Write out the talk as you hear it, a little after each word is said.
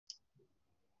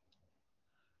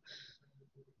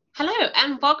Hello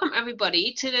and welcome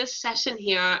everybody to this session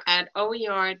here at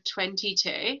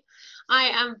OER22. I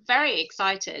am very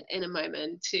excited in a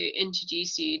moment to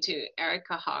introduce you to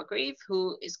Erica Hargreave,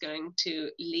 who is going to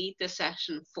lead the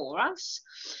session for us.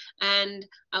 And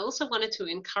I also wanted to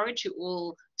encourage you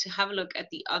all to have a look at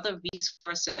the other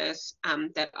resources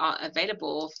that are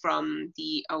available from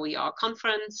the OER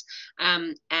conference.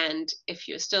 And if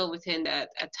you're still within a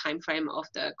time frame of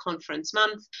the conference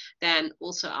month, then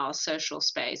also our social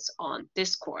space on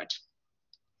Discord.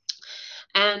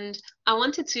 And I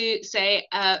wanted to say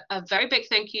a very big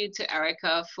thank you to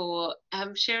Erica for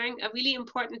sharing a really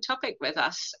important topic with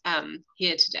us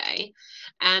here today.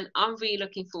 And I'm really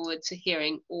looking forward to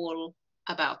hearing all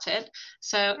about it.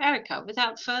 So Erica,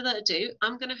 without further ado,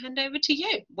 I'm going to hand over to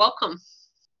you. Welcome.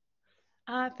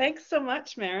 Thanks so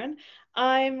much, Maren.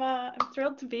 I'm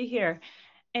thrilled to be here.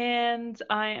 And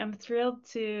I am thrilled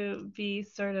to be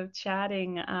sort of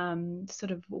chatting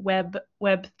sort of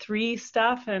Web3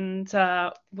 stuff and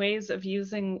ways of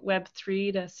using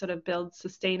Web3 to sort of build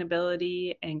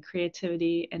sustainability and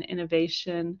creativity and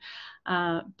innovation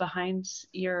behind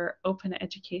your open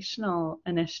educational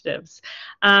initiatives.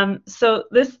 So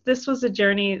this was a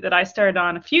journey that I started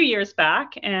on a few years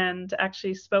back and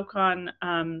actually spoke on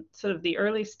sort of the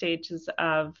early stages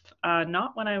of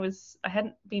not when I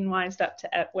hadn't been wised up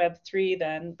to at Web3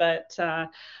 then, but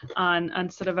on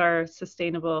sort of our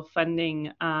sustainable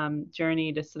funding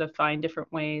journey to sort of find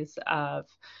different ways of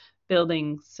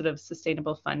building sort of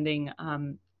sustainable funding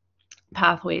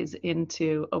pathways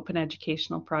into open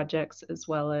educational projects as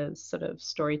well as sort of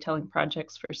storytelling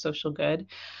projects for social good,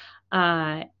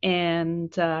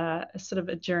 and sort of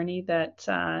a journey that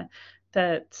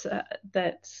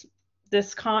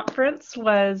this conference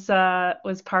was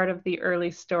part of the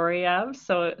early story of.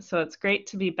 So it's great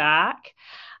to be back.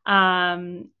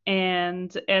 And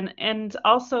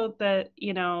also that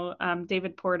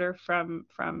David Porter from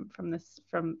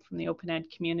the Open Ed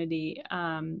community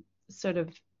sort of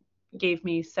gave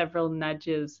me several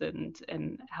nudges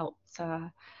and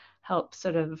helped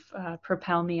sort of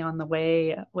propel me on the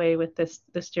way with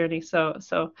this journey.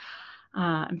 So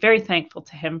I'm very thankful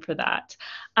to him for that.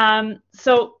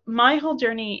 So my whole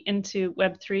journey into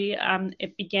Web3,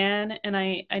 it began, and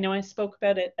I know I spoke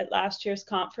about it at last year's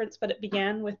conference, but it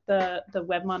began with the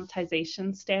Web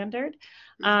Monetization standard.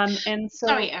 And so,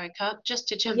 sorry, Erica, just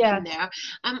to jump in there.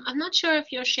 I'm not sure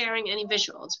if you're sharing any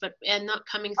visuals, but not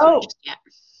coming through just yet.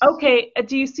 Okay.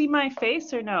 Do you see my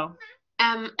face or no?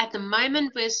 At the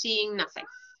moment, we're seeing nothing.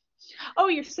 Oh,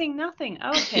 you're seeing nothing.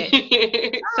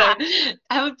 Okay. So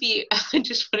that would be, I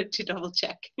just wanted to double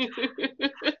check.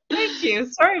 Thank you.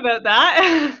 Sorry about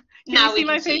that. Can now you see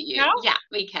my face now? Yeah,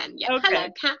 we can. Yeah. Okay. Hello,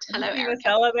 Kat. Hello, Erica. Miss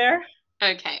Ella there.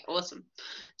 Okay, awesome.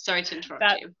 Sorry to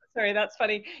interrupt you. Sorry, that's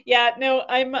funny. Yeah, no,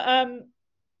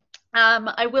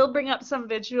 I will bring up some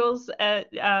visuals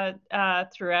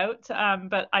throughout,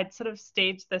 but I'd sort of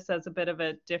staged this as a bit of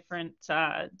a different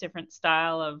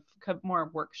style of more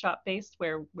workshop based,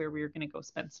 where we were going to go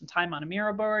spend some time on a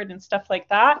Miro board and stuff like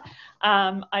that.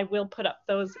 I will put up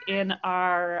those in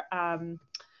our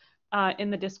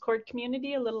in the Discord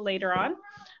community a little later on,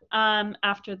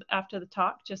 after the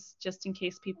talk, just in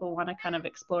case people want to kind of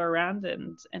explore around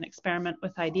and experiment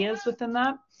with ideas within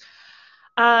that.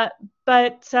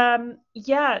 But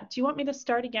yeah, do you want me to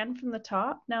start again from the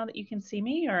top now that you can see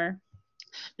me, or?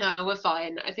 No, we're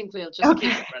fine. I think we'll just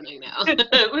keep it running now.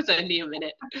 It was only a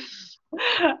minute.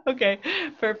 Okay,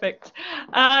 perfect.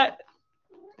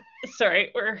 Sorry,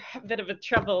 we're a bit of a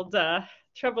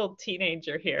troubled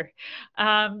teenager here.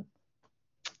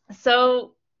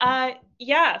 So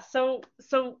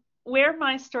where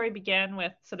my story began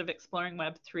with sort of exploring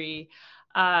Web3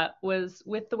 was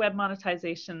with the Web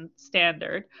Monetization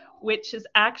standard, which is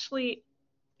actually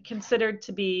considered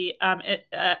to be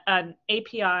an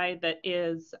API that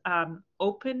is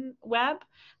open web.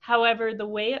 However, the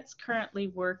way it's currently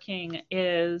working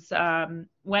is,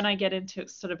 when I get into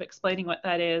sort of explaining what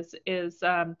that is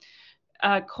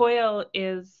Coil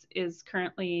is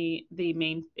currently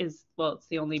it's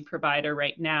the only provider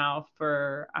right now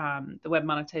for the Web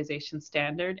Monetization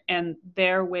standard, and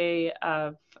their way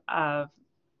of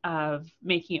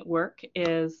making it work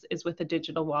is with a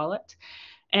digital wallet.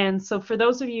 And so for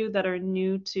those of you that are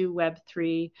new to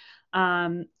Web3,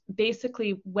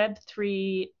 basically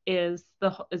Web3 is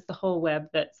the whole web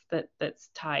that's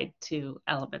tied to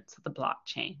elements of the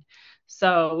blockchain.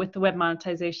 So with the Web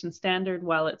Monetization standard,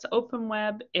 while it's open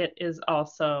web, it is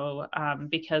also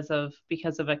because of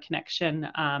a connection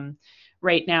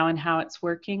right now and how it's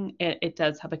working, it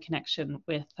does have a connection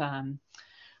with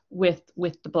with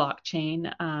the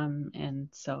blockchain, and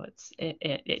so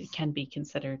it can be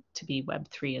considered to be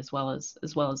Web3 as well as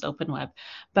open web.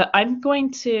 But I'm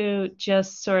going to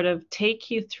just sort of take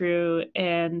you through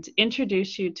and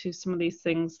introduce you to some of these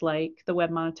things like the web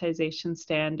monetization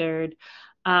standard,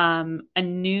 a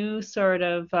new sort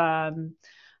of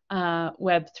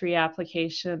Web3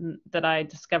 application that I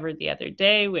discovered the other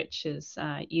day, which is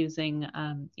using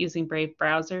Brave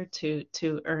browser to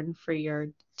earn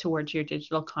towards your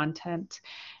digital content,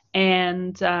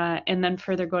 and then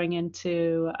further going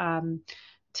into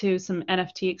to some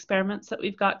NFT experiments that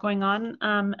we've got going on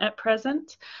at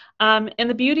present. And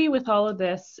the beauty with all of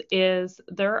this is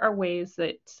there are ways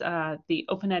that the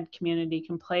open ed community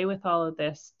can play with all of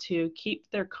this to keep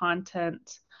their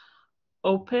content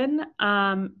open,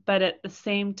 but at the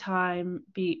same time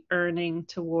be earning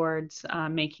towards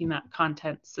making that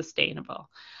content sustainable.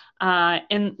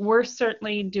 And we're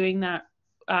certainly doing that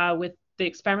with the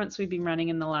experiments we've been running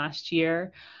in the last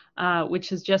year, which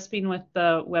has just been with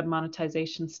the web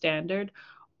monetization standard.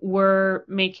 We're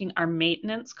making our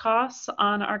maintenance costs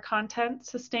on our content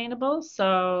sustainable.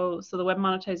 So the web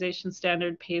monetization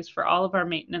standard pays for all of our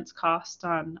maintenance costs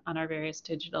on our various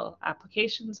digital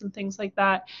applications and things like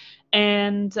that.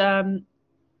 And because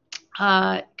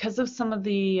of some of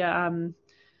the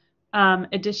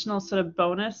additional sort of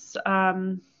bonus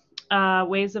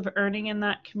ways of earning in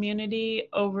that community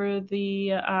over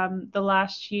the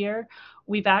last year,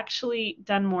 we've actually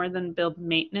done more than build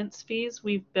maintenance fees.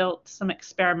 We've built some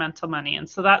experimental money, and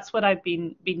so that's what I've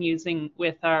been using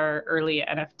with our early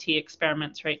NFT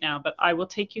experiments right now. But I will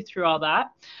take you through all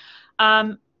that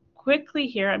quickly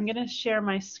here. I'm going to share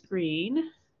my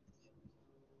screen.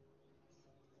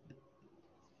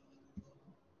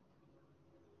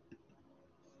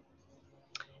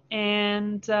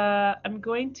 And I'm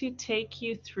going to take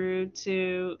you through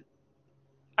to,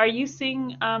 are you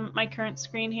seeing my current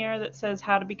screen here that says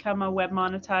how to become a web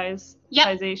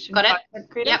monetization content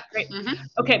creator? Yep. Great.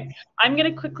 Okay, I'm going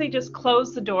to quickly just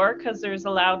close the door because there's a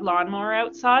loud lawnmower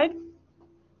outside.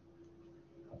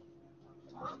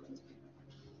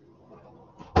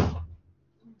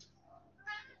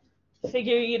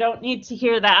 Figure you don't need to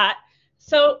hear that.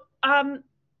 So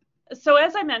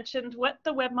as I mentioned, what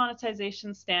the web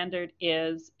monetization standard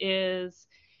is it's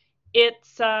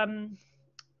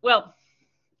well,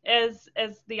 as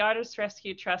the Artist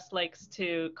Rescue Trust likes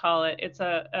to call it, it's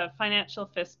a financial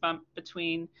fist bump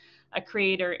between a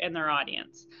creator and their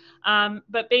audience.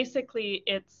 But basically,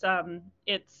 it's a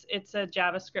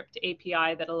JavaScript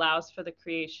API that allows for the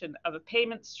creation of a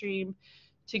payment stream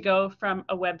to go from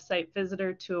a website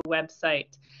visitor to a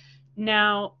website.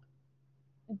 Now,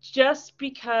 just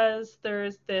because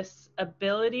there's this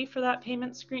ability for that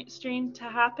payment stream to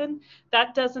happen,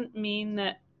 that doesn't mean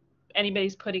that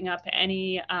anybody's putting up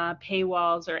any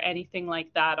paywalls or anything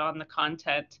like that on the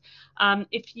content.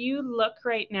 If you look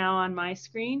right now on my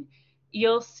screen,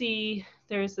 you'll see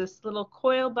there's this little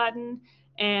coil button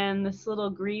and this little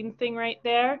green thing right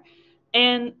there.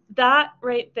 And that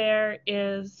right there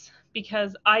is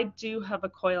because I do have a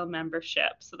coil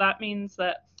membership. So that means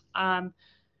that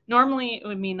normally it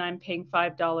would mean I'm paying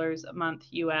 $5 a month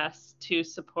US to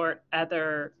support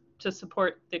the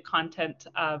content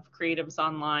of creatives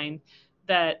online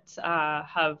that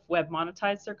have web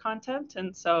monetized their content.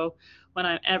 And so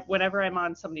whenever I'm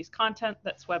on somebody's content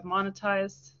that's web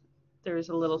monetized, there's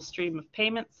a little stream of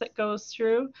payments that goes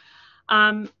through.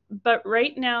 But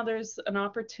right now there's an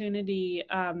opportunity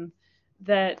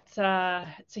that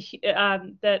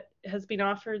has been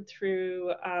offered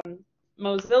through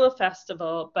Mozilla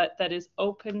Festival, but that is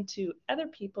open to other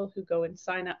people who go and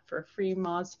sign up for a free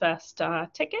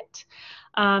MozFest ticket.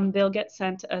 They'll get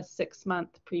sent a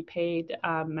 6-month prepaid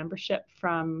membership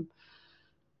from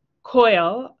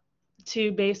Coil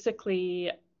to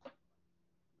basically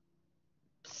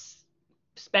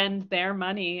spend their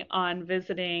money on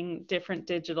visiting different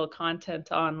digital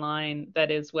content online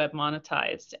that is web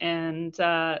monetized. And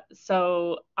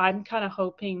so I'm kind of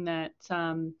hoping that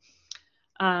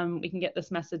we can get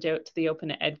this message out to the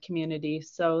open ed community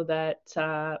so that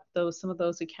some of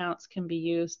those accounts can be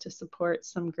used to support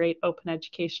some great open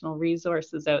educational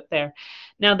resources out there.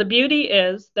 Now, the beauty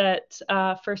is that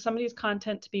for somebody's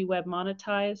content to be web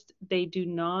monetized, they do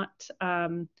not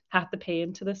have to pay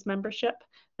into this membership.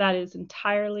 That is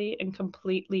entirely and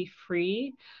completely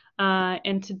free.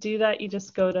 And to do that, you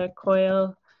just go to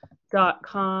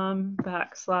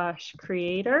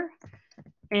coil.com/creator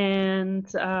and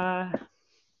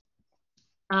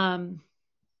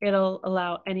it'll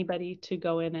allow anybody to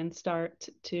go in and start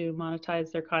to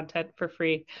monetize their content for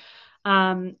free.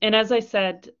 And as I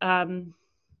said, even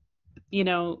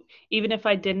if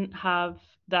I didn't have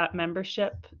that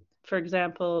membership. For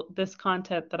example, this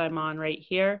content that I'm on right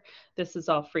here, this is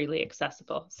all freely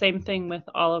accessible. Same thing with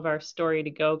all of our Story to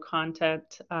Go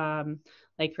content,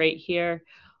 like right here.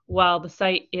 While the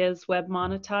site is web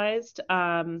monetized,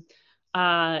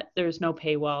 there's no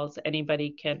paywalls.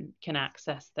 Anybody can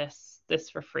access this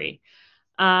for free.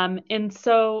 And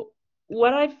so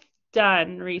what I've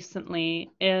done recently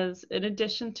is, in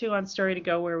addition to on Story to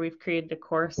Go, where we've created a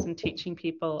course and teaching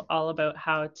people all about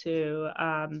how to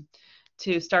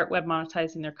start web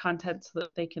monetizing their content so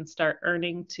that they can start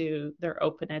earning to their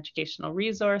open educational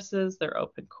resources, their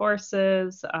open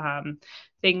courses,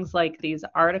 things like these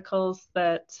articles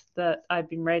that I've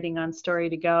been writing on Story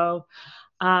to Go.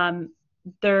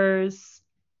 There's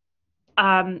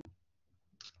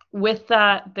with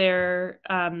that,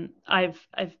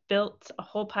 I've built a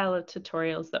whole pile of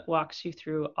tutorials that walks you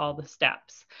through all the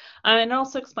steps, and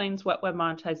also explains what web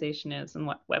monetization is and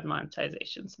what web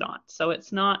monetization is not. So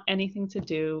it's not anything to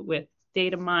do with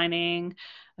data mining,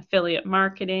 affiliate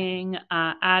marketing,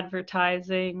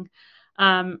 advertising.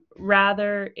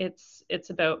 Rather, it's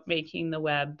about making the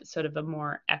web sort of a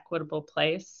more equitable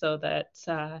place so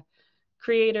that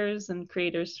creators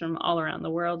from all around the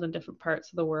world and different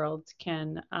parts of the world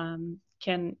can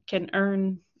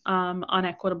earn on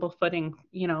equitable footing,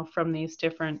 from these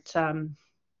different from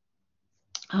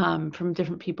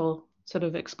different people sort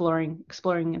of exploring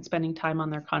and spending time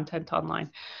on their content online.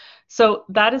 So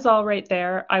that is all right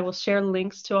there. I will share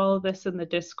links to all of this in the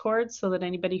Discord so that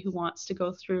anybody who wants to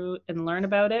go through and learn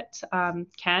about it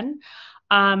can.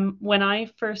 When I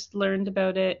first learned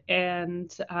about it and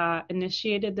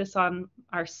initiated this on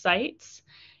our sites,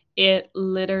 it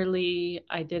literally,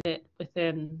 I did it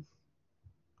within,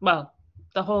 well,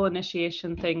 the whole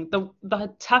initiation thing.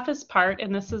 The toughest part,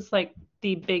 and this is like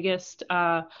the biggest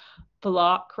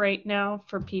block right now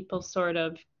for people sort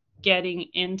of getting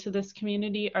into this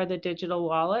community, are the digital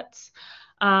wallets.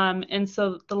 And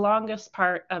so the longest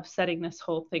part of setting this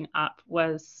whole thing up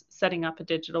was setting up a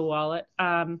digital wallet.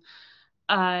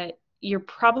 Your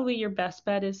best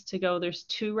bet is to go, there's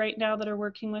two right now that are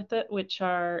working with it, which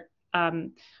are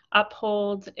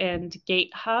Uphold and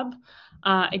GateHub.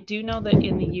 I do know that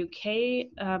in the UK,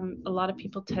 a lot of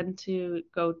people tend to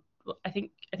go, I think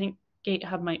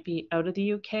GateHub might be out of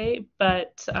the UK,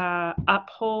 but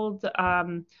Uphold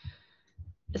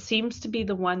seems to be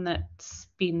the one that's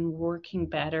been working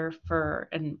better for,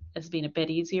 and has been a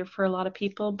bit easier for a lot of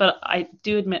people. But I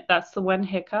do admit that's the one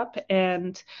hiccup.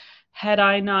 And had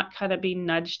I not kind of been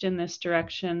nudged in this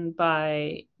direction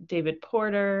by David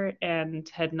Porter and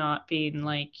had not been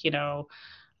like,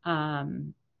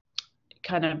 kind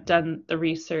of done the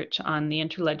research on the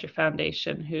Interledger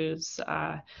Foundation, who's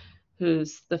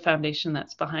the foundation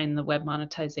that's behind the web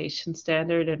monetization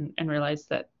standard, and realized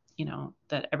that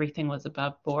that everything was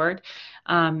above board,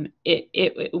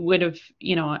 it would have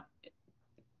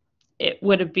it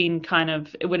would have been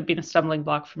a stumbling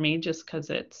block for me, just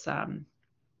because it's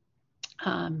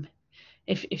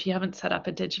if you haven't set up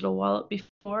a digital wallet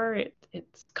before,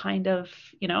 it's kind of,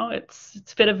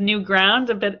 it's a bit of new ground,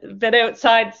 a bit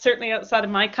outside, certainly outside of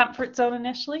my comfort zone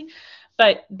initially.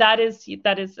 But that is,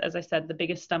 as I said, the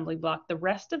biggest stumbling block. The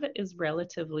rest of it is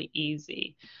relatively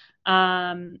easy.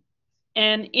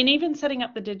 And even setting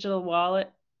up the digital wallet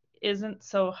isn't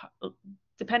so,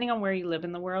 depending on where you live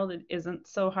in the world, it isn't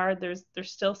so hard. There's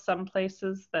still some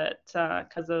places that,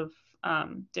 because of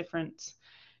different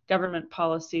government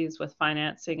policies with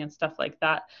financing and stuff like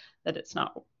that, that it's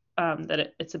not,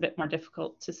 it's a bit more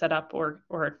difficult to set up, or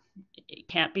it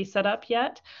can't be set up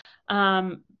yet.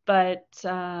 But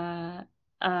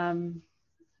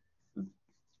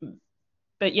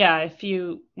yeah,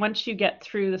 once you get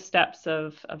through the steps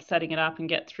of setting it up and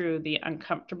get through the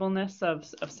uncomfortableness of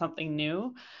something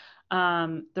new,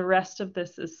 the rest of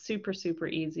this is super, super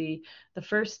easy. The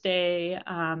first day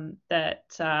that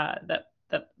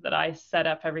I set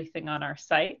up everything on our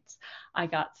sites, I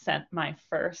got sent my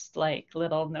first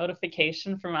little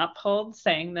notification from Uphold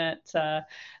saying that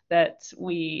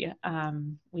we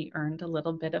earned a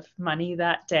little bit of money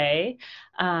that day,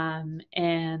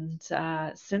 and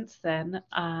since then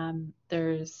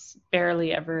there's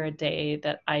barely ever a day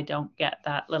that I don't get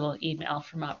that little email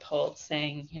from Uphold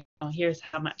saying, here's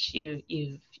how much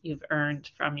you've earned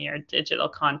from your digital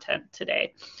content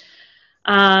today.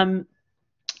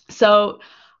 So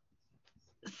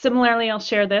similarly, I'll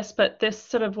share this, but this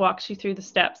sort of walks you through the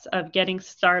steps of getting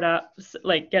set up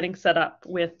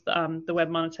with the web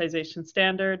monetization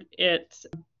standard. It's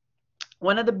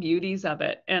one of the beauties of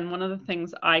it, and one of the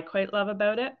things I quite love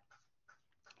about it,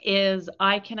 is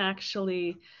I can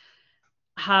actually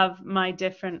have my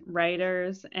different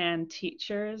writers and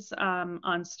teachers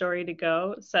on Story to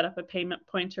Go set up a payment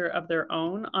pointer of their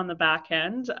own on the back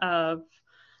end of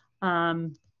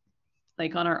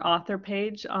like on our author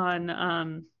page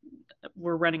on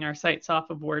we're running our sites off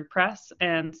of WordPress,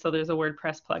 and so there's a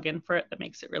WordPress plugin for it that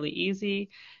makes it really easy.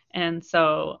 And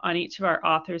so on each of our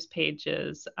authors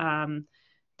pages,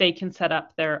 they can set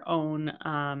up their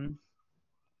own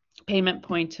payment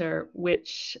pointer,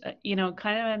 which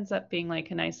kind of ends up being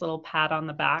like a nice little pat on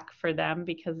the back for them,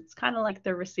 because it's kind of like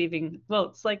they're receiving,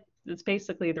 well, it's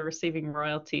basically they're receiving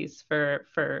royalties for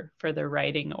their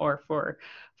writing or for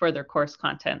their course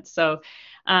content. So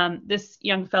this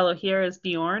young fellow here is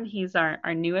Bjorn. He's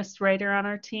our newest writer on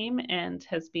our team and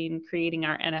has been creating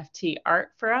our NFT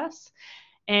art for us.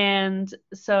 And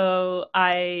so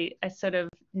I sort of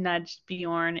nudged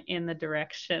Bjorn in the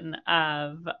direction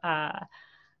of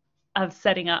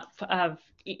setting up, of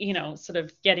sort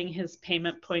of getting his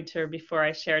payment pointer before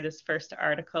I shared his first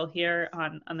article here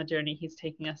on the journey he's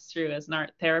taking us through as an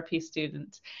art therapy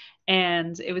student.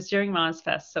 And it was during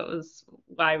MozFest, so it was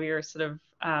why we were sort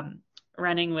of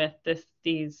running with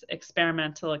these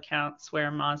experimental accounts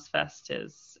where MozFest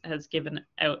has given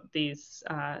out these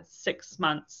 6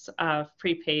 months of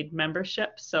prepaid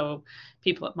membership. So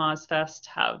people at MozFest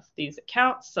have these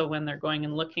accounts. So when they're going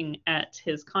and looking at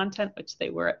his content, which they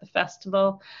were at the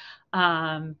festival,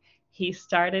 he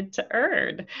started to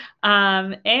earn.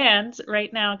 And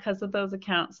right now, because of those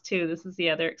accounts too, this is the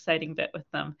other exciting bit with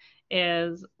them,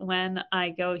 is when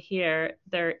I go here,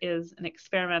 there is an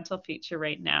experimental feature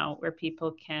right now where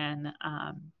people can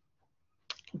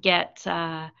give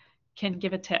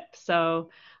a tip. So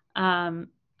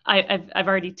I've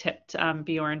already tipped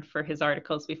Bjorn for his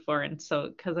articles before, and so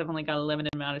because I've only got a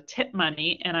limited amount of tip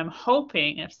money, and I'm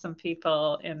hoping if some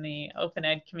people in the open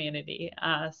ed community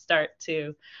start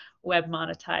to web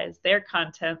monetize their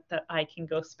content, that I can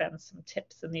go spend some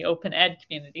tips in the open ed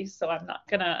community. So I'm not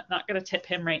gonna tip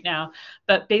him right now,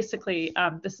 but basically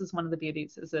this is one of the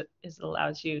beauties, is it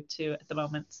allows you to at the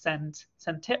moment send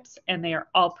tips, and they are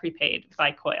all prepaid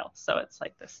by Coil. So it's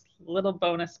like this little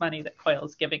bonus money that Coil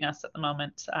is giving us at the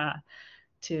moment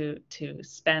to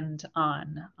spend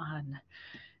on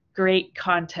great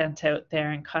content out there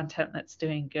and content that's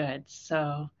doing good.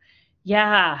 So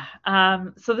yeah,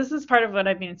 so this is part of what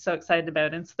I've been so excited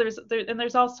about, and so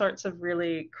there's all sorts of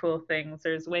really cool things.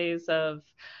 There's ways of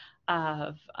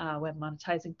web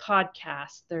monetizing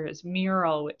podcasts. There's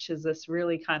Mural, which is this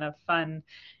really kind of fun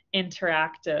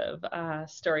interactive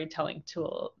storytelling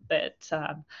tool that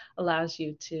allows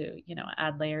you to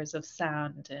add layers of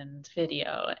sound and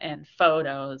video and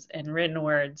photos and written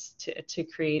words to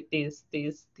create these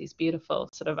beautiful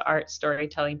sort of art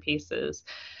storytelling pieces.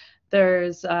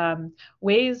 There's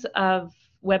ways of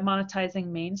web monetizing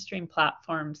mainstream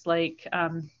platforms, like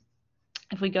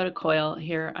if we go to Coil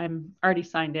here, I'm already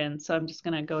signed in, so I'm just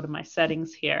going to go to my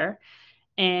settings here.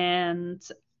 And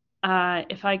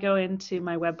if I go into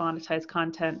my web monetized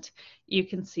content, you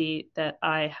can see that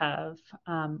I have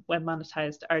web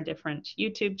monetized our different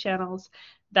YouTube channels.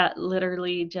 That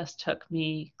literally just took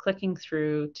me clicking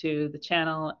through to the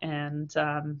channel, and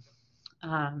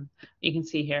you can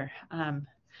see here,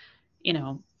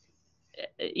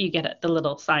 you get the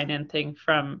little sign-in thing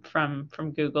from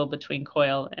Google between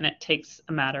Coil, and it takes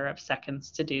a matter of seconds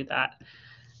to do that.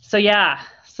 So yeah,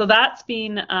 so that's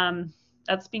been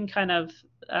kind of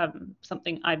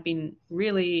something I've been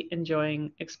really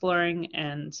enjoying exploring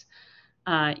and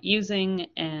using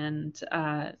and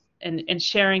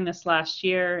sharing this last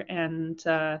year. And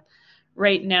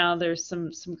right now, there's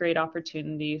some great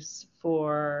opportunities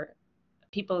for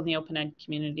people in the open ed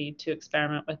community to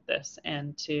experiment with this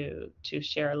and to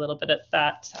share a little bit of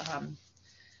that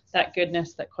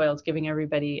goodness that Coil's giving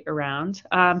everybody around.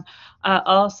 I'll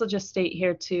also just state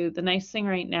here too, the nice thing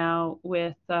right now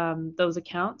with those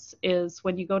accounts is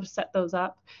when you go to set those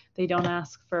up, they don't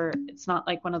ask for, it's not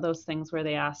like one of those things where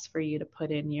they ask for you to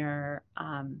put in your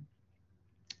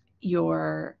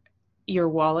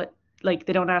wallet. Like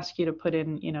they don't ask you to put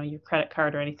in, your credit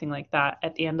card or anything like that.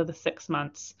 At the end of the 6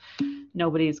 months,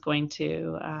 nobody's going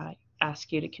to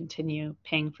ask you to continue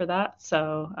paying for that.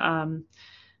 So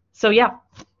yeah,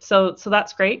 so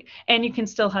that's great, and you can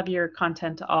still have your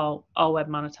content all web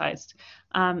monetized.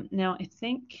 Now I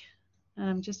think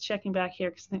I'm just checking back here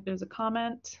because I think there's a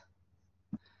comment.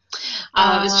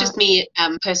 It was just me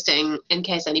posting in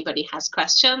case anybody has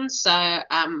questions. So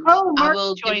I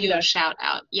will give you a shout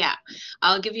out. Yeah,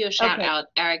 I'll give you a shout out,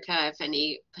 Erica, if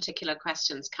any particular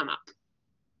questions come up.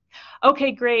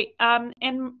 Okay, great.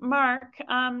 And Mark,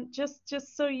 just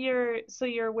so you're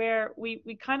aware,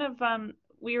 we kind of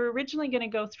we were originally going to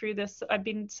go through this. I've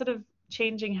been sort of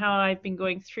changing how I've been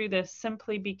going through this,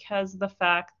 simply because of the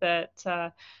fact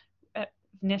that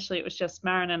initially it was just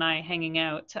Maren and I hanging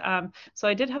out. So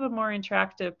I did have a more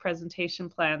interactive presentation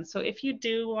plan. So if you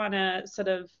do want to sort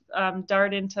of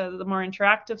dart into the more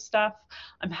interactive stuff,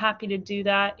 I'm happy to do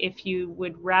that. If you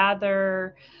would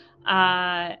rather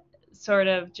sort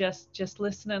of just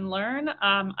listen and learn,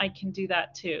 I can do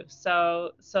that too.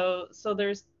 So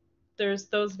there's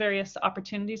those various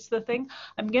opportunities to the thing.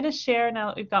 I'm going to share, now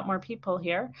that we've got more people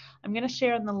here, I'm going to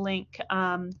share in the link.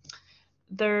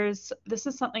 This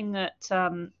is something that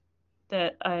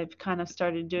that I've kind of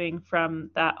started doing from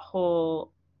that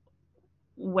whole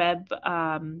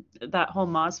that whole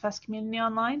MozFest community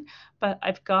online. But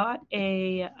I've got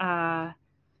a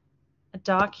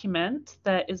document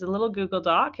that is a little Google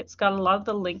Doc. It's got a lot of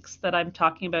the links that I'm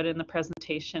talking about in the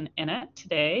presentation in it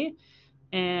today.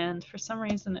 And for some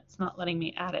reason, it's not letting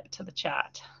me add it to the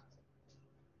chat.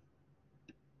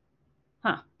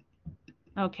 Huh.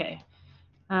 Okay.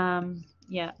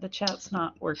 Yeah, the chat's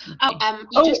not working.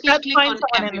 You just need to click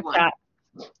on everyone.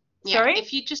 Yeah, sorry?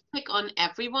 If you just click on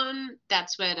everyone,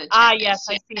 that's where the chat yes, is.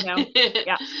 I see now.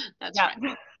 Yeah. That's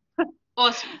right.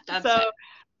 Awesome. That's it.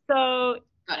 So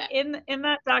Got it. in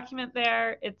that document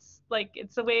there, it's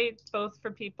a way both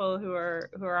for people who are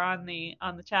on the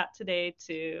chat today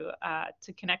to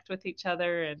connect with each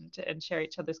other and share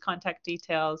each other's contact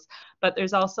details. But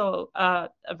there's also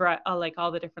like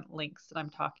all the different links that I'm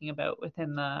talking about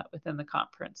within the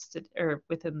conference or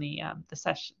within the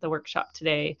session, the workshop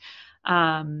today,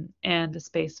 and a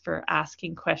space for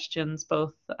asking questions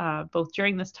both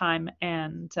during this time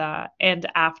and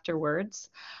afterwards.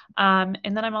 And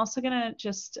then I'm also going to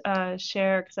just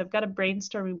share, because I've got a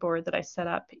brainstorming board that I set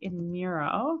up in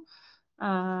Miro.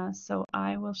 So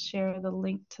I will share the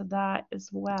link to that as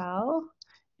well.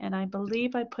 And I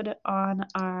believe I put it on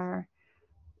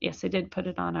yes, I did put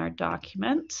it on our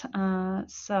document.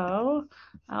 So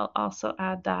I'll also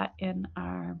add that in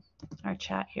our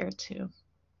chat here too.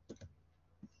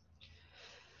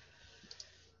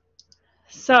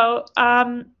 So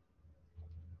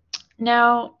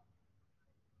now,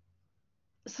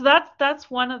 so that's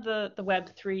one of the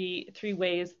Web3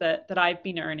 ways that I've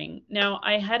been earning. Now,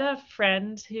 I had a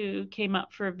friend who came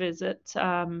up for a visit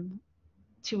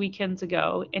 2 weekends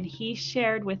ago, and he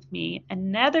shared with me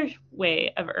another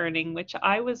way of earning, which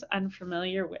I was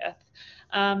unfamiliar with.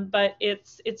 But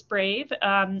it's Brave.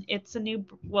 It's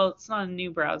it's not a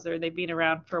new browser. They've been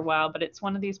around for a while, but it's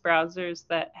one of these browsers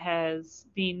that has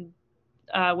been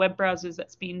web browsers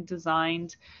that's been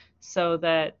designed so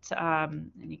that,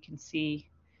 and you can see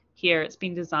here, it's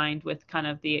been designed with kind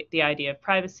of the idea of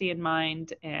privacy in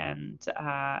mind, and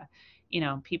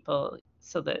people,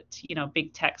 so that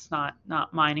big tech's not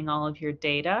mining all of your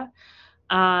data.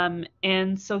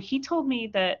 And so he told me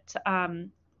that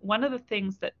one of the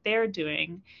things that they're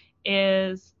doing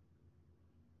is,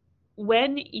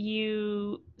 when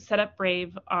you set up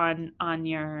Brave on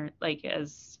your, like,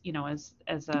 as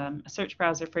a search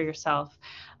browser for yourself,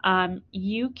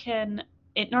 you can,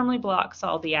 it normally blocks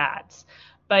all the ads,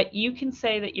 but you can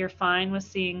say that you're fine with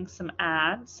seeing some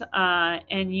ads,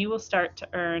 and you will start to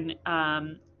earn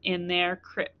in their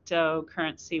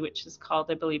cryptocurrency, which is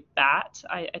called, I believe, BAT.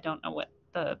 I don't know what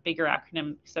the bigger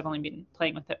acronym, because I've only been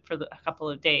playing with it for a couple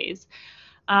of days.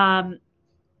 But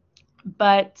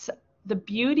the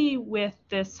beauty with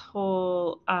this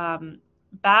whole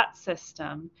BAT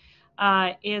system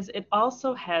is it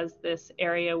also has this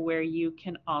area where you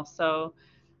can also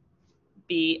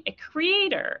be a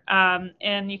creator,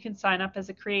 and you can sign up as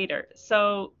a creator.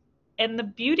 So, and the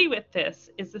beauty with this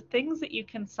is the things that you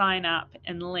can sign up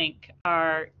and link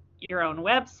are your own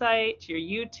website, your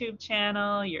YouTube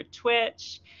channel, your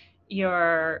Twitch,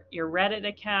 your Reddit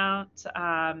account.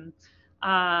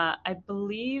 I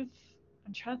believe,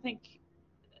 I'm trying to think.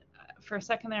 For a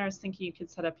second there, I was thinking you could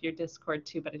set up your Discord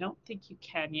too, but I don't think you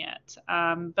can yet.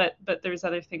 But there's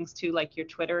other things too, like your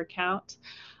Twitter account.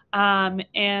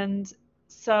 And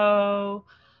so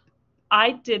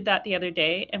I did that the other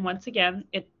day, and once again,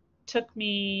 it took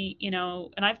me,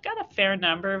 and I've got a fair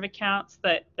number of accounts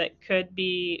that could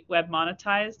be web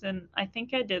monetized, and I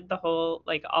think I did the whole,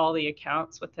 like, all the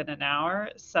accounts within an hour.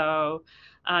 So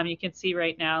you can see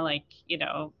right now, like,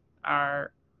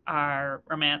 our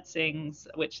romancings,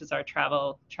 which is our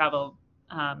travel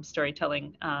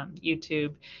storytelling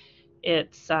YouTube.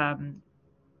 It's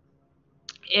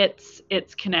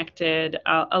connected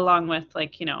along with,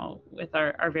 like, with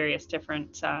our various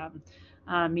different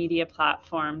media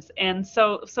platforms. And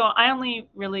so I only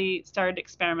really started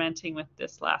experimenting with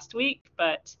this last week,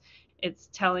 but it's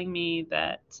telling me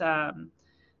that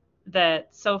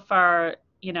that so far,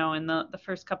 in the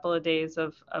first couple of days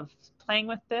of playing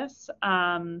with this,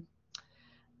 uh,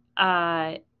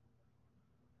 I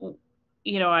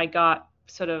got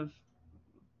sort of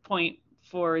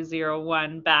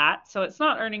 0.401 BAT, so it's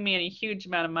not earning me any huge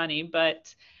amount of money,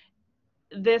 but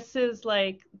this is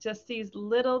like just these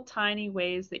little tiny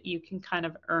ways that you can kind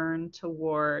of earn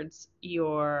towards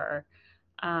your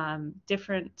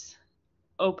different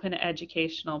open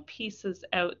educational pieces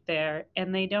out there,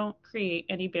 and they don't create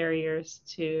any barriers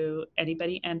to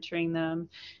anybody entering them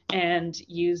and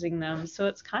using them. So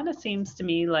it's kind of seems to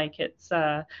me like it's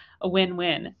a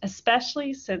win-win,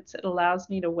 especially since it allows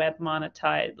me to web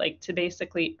monetize, like to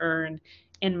basically earn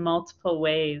in multiple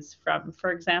ways from,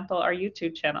 for example, our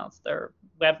YouTube channels. They're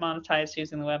web monetized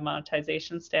using the web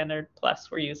monetization standard. Plus,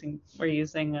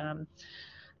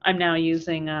 I'm now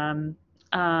using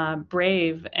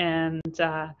Brave, and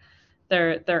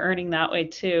they're earning that way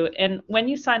too. And when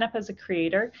you sign up as a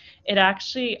creator, it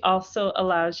actually also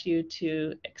allows you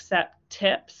to accept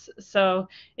tips. So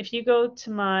if you go to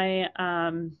my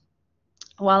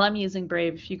while I'm using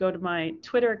Brave, if you go to my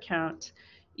Twitter account,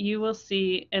 you will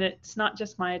see, and it's not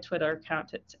just my Twitter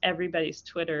account, it's everybody's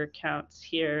Twitter accounts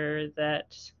here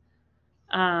that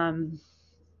um,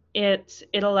 it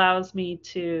allows me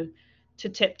to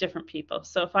tip different people.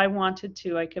 So if I wanted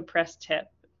to, I could press tip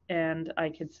and I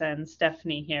could send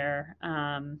Stephanie here,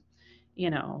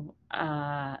 you know,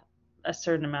 a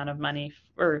certain amount of money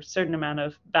or a certain amount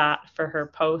of BAT for her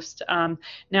post.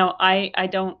 Now I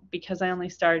don't, because I only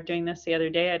started doing this the other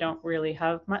day, I don't really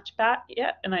have much BAT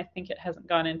yet, and I think it hasn't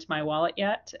gone into my wallet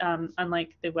yet.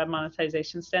 Unlike the web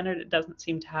monetization standard, it doesn't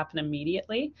seem to happen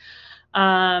immediately.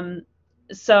 Um,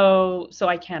 so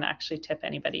I can't actually tip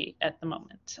anybody at the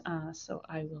moment. So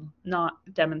I will not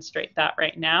demonstrate that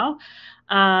right now.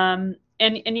 And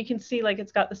you can see like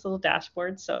it's got this little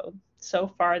dashboard. So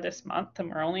far this month, and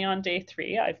we're only on day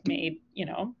 3, I've made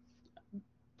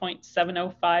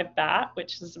 0.705 BAT,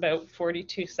 which is about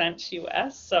 42 cents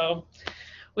US. So,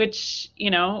 which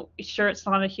sure, it's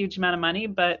not a huge amount of money,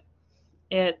 but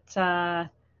it um,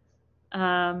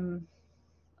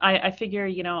 I figure,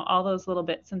 all those little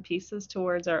bits and pieces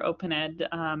towards our open ed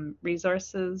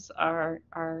resources are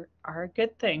a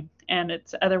good thing, and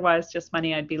it's otherwise just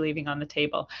money I'd be leaving on the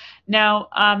table. Now,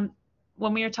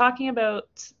 when we were talking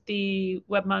about the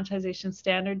web monetization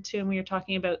standard too, and we were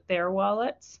talking about their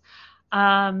wallets,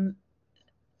 um,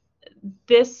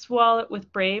 this wallet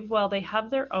with Brave, while they have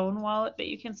their own wallet that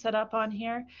you can set up on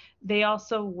here, they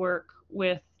also work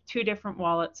with 2 different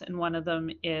wallets, and one of them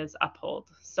is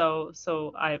Uphold. So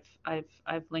I've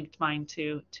linked mine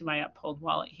to my Uphold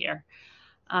wallet here.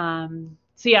 So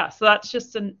yeah, so that's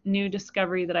just a new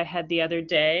discovery that I had the other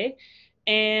day,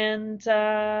 and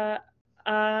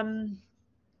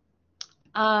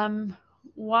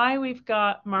why we've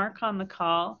got Mark on the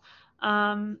call.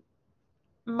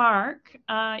 Mark,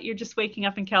 you're just waking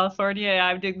up in California.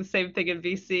 I'm doing the same thing in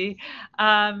BC.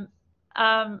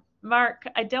 Mark,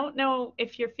 I don't know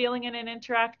if you're feeling in an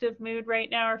interactive mood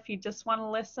right now or if you just want to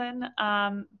listen,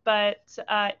 but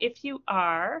if you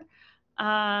are,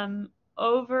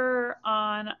 over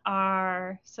on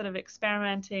our sort of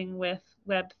experimenting with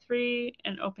Web3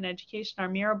 and open education, our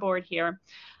Miro board here,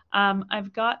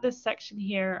 I've got this section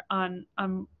here on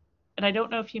and I don't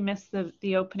know if you missed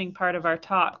the opening part of our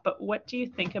talk, but what do you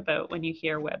think about when you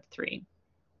hear Web3?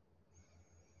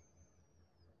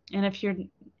 And if you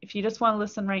just want to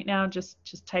listen right now, just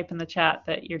type in the chat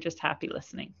that you're just happy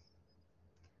listening.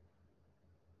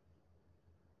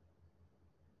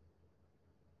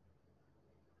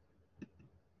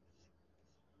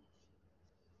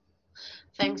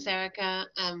 Thanks, Erica.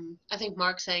 I think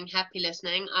Mark's saying happy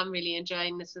listening. I'm really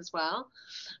enjoying this as well.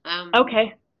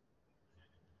 Okay.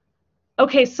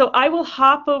 Okay, so I will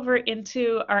hop over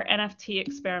into our NFT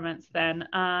experiments then,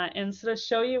 and sort of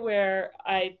show you where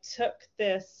I took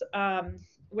this,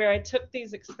 where I took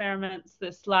these experiments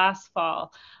this last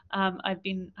fall. I've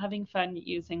been having fun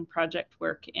using project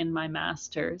work in my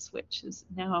master's, which is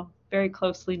now very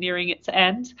closely nearing its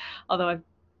end, although I've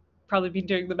probably been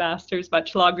doing the master's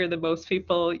much longer than most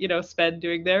people, spend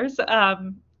doing theirs.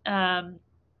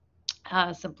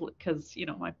 Simply because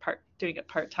my doing it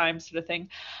part-time sort of thing.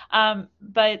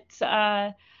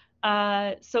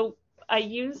 So I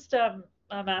used a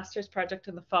master's project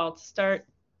in the fall to start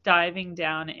diving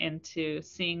down into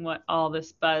seeing what all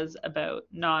this buzz about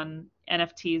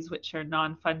NFTs, which are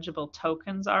non-fungible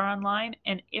tokens, are online,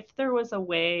 and if there was a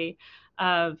way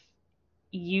of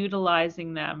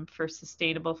utilizing them for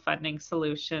sustainable funding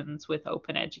solutions with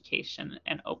open education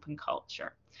and open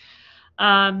culture.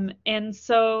 And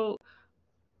so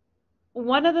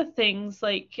one of the things,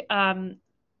 like,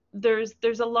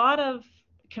 there's a lot of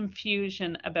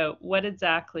confusion about what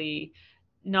exactly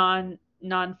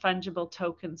non-fungible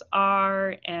tokens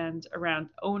are, and around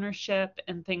ownership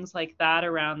and things like that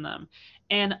around them.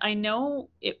 And I know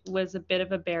it was a bit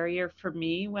of a barrier for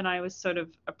me when I was sort of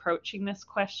approaching this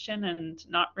question and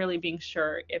not really being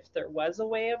sure if there was a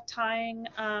way of tying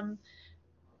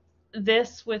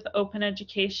this with open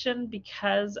education,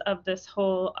 because of this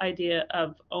whole idea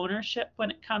of ownership when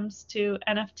it comes to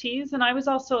NFTs. And I was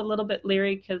also a little bit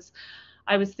leery because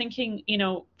I was thinking,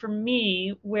 for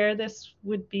me, where this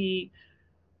would be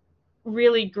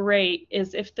really great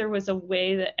is if there was a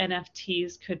way that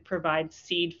NFTs could provide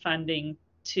seed funding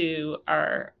to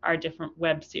our different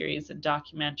web series and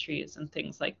documentaries and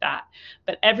things like that.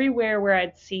 But everywhere where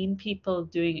I'd seen people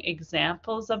doing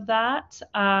examples of that,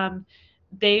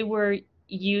 they were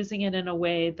using it in a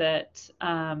way that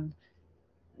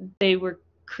they were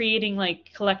creating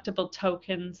like collectible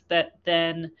tokens that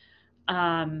then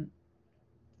um,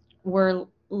 were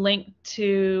linked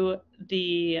to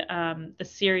the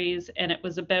series, and it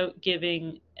was about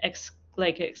giving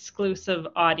exclusive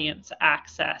audience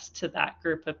access to that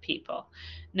group of people.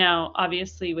 Now,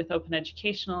 obviously, with open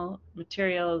educational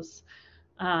materials,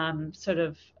 sort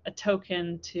of a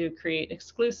token to create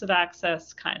exclusive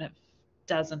access kind of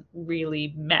doesn't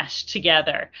really mesh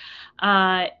together.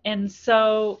 And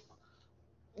so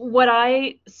what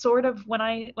I sort of when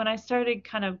I started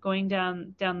kind of going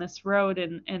down this road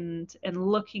and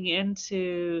looking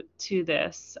into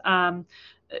this,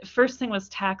 first thing was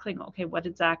tackling, okay, what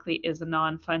exactly is a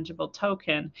non-fungible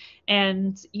token?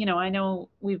 And I know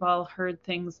we've all heard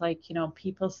things like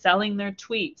people selling their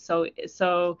tweets.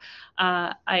 So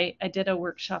I did a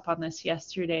workshop on this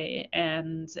yesterday,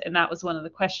 and that was one of the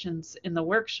questions in the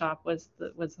workshop, was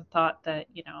the thought that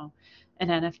an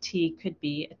NFT could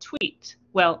be a tweet.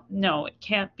 Well, no, it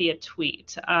can't be a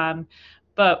tweet.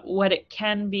 But what it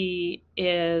can be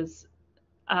is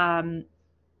um,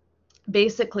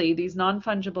 basically these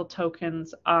non-fungible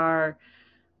tokens are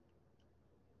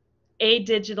a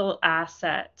digital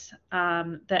asset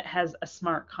that has a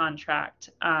smart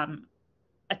contract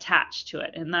attached to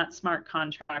it, and that smart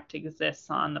contract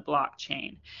exists on the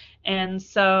blockchain. And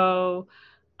so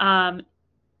the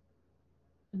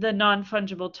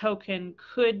non-fungible token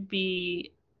could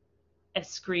be a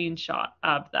screenshot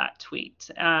of that tweet.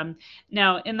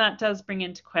 Now, and that does bring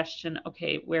into question,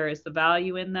 okay, where is the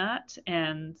value in that?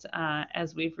 And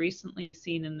as we've recently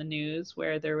seen in the news,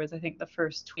 where there was, I think, the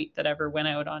first tweet that ever went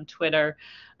out on Twitter,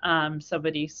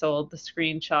 somebody sold the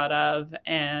screenshot of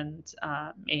and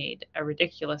made a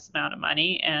ridiculous amount of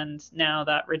money. And now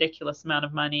that ridiculous amount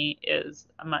of money is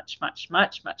a much, much,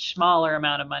 much, much smaller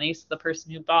amount of money. So the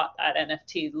person who bought that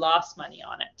NFT lost money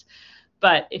on it.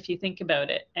 But if you think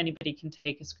about it, anybody can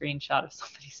take a screenshot of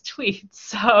somebody's tweet.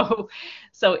 So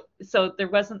there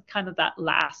wasn't kind of that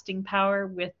lasting power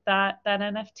with that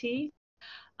NFT.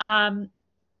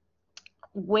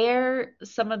 Where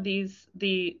some of the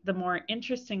more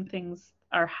interesting things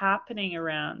are happening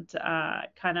around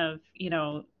kind of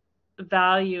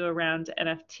value around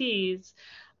NFTs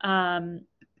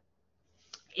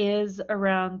is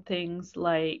around things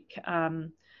like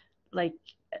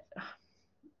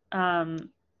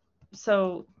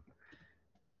so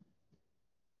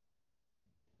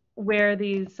where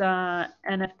these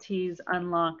NFTs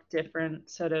unlock different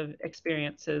sort of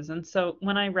experiences. And so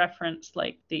when I referenced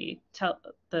like the sort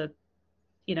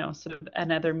of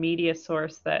another media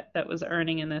source that was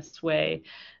earning in this way,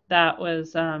 that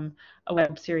was a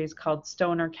web series called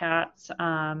Stoner Cats,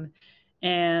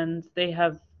 and they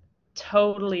have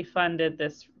totally funded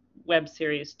this web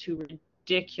series to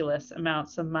ridiculous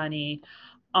amounts of money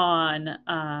on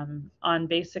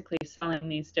basically selling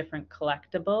these different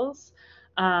collectibles,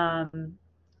 um,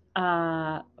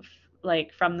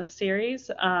 like from the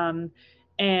series.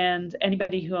 And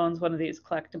anybody who owns one of these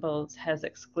collectibles has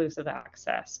exclusive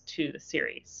access to the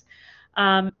series.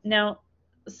 Now,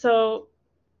 so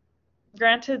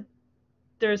granted,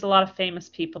 there's a lot of famous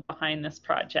people behind this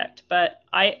project, but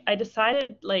I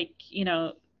decided,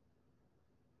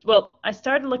 well, I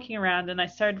started looking around and I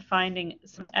started finding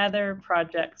some other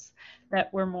projects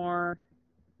that were more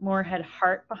had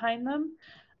heart behind them.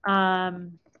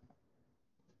 And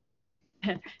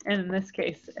in this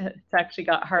case, it's actually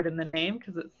got heart in the name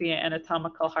because it's the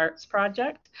Anatomical Hearts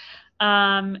Project.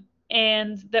 And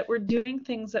that we're doing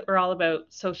things that were all about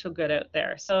social good out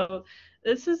there. So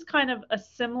this is kind of a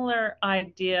similar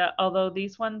idea, although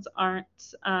these ones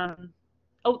aren't. I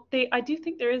do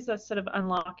think there is a sort of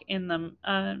unlock in them,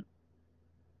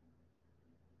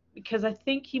 because I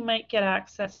think you might get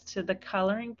access to the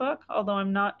coloring book, although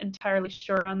I'm not entirely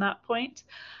sure on that point.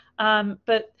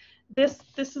 But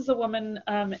this is a woman,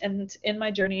 and in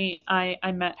my journey,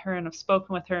 I met her and I've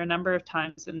spoken with her a number of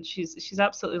times, and she's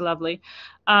absolutely lovely.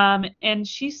 And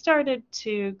she started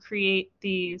to create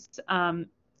these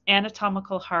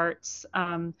anatomical hearts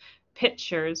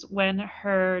pictures when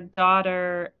her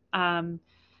daughter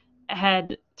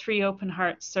had 3 open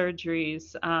heart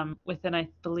surgeries within, I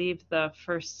believe, the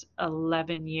first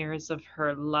 11 years of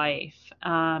her life.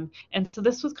 And so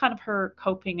this was kind of her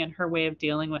coping and her way of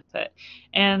dealing with it.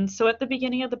 And so at the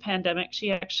beginning of the pandemic,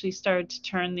 she actually started to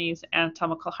turn these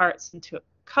anatomical hearts into a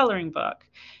coloring book.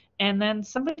 And then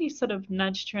somebody sort of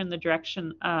nudged her in the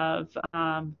direction of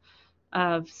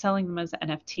selling them as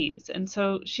NFTs. And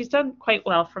so she's done quite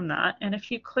well from that. And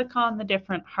if you click on the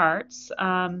different hearts,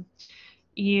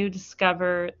 you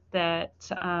discover that,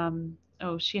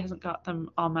 oh, she hasn't got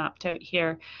them all mapped out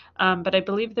here, but I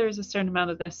believe there's a certain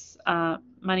amount of this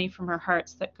money from her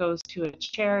hearts that goes to a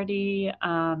charity,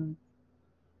 uh,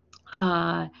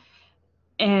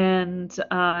 and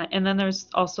then there's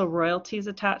also royalties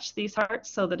attached to these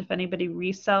hearts, so that if anybody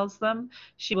resells them,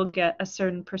 she will get a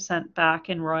certain percent back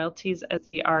in royalties as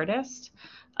the artist.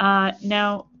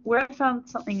 Now, where I found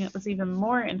something that was even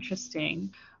more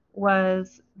interesting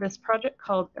was this project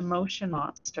called Emotion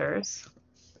Monsters.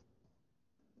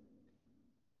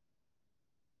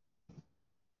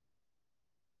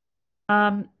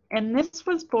 And this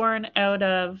was born out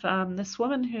of this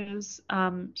woman who's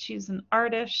she's an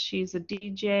artist, she's a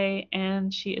DJ,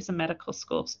 and she is a medical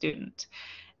school student.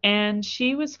 And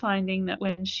she was finding that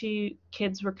when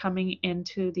kids were coming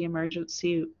into the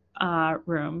emergency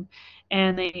room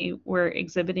and they were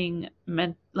exhibiting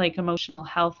like emotional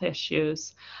health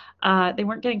issues, they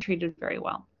weren't getting treated very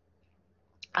well.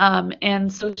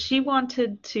 And so she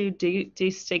wanted to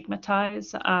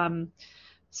destigmatize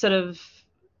sort of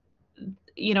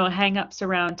hang-ups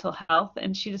around mental health,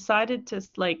 and she decided to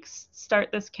like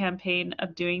start this campaign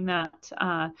of doing that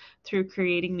through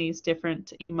creating these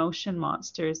different emotion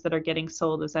monsters that are getting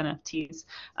sold as NFTs.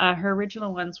 Her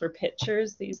original ones were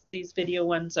pictures. These video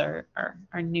ones are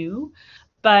new,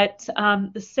 but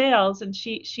the sales, and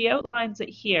she outlines it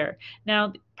here.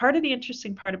 Now, part of the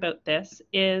interesting part about this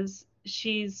is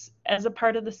she's, as a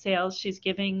part of the sales, she's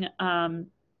giving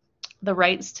the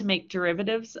rights to make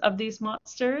derivatives of these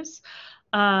monsters.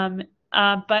 Um,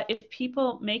 but if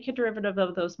people make a derivative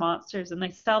of those monsters and they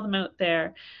sell them out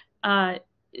there, uh,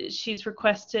 she's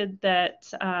requested that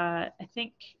I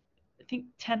think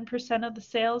 10% of the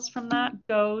sales from that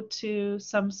go to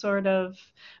some sort of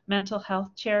mental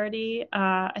health charity.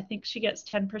 I think she gets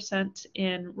 10%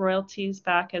 in royalties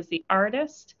back as the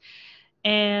artist.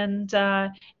 And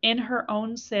in her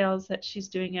own sales that she's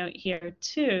doing out here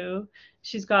too,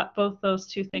 she's got both those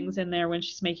two things in there when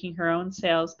she's making her own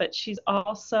sales, but she's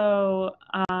also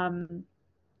um,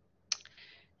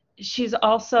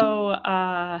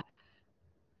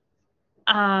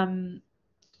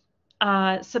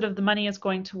 sort of the money is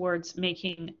going towards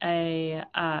making a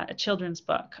children's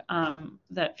book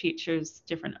that features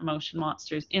different emotion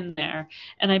monsters in there.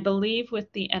 And I believe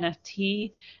with the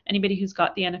NFT, anybody who's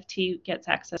got the NFT gets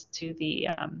access to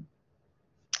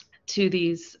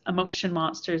these emotion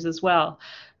monsters as well.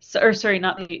 So, or sorry,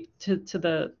 not to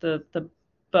the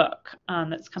book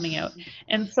that's coming out.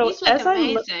 And so these look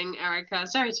amazing, Erica.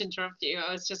 Sorry to interrupt you.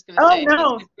 I was just going to say,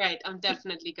 no. These look great. I'm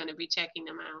definitely going to be checking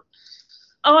them out.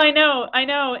 Oh, I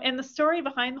know. And the story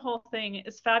behind the whole thing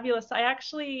is fabulous. I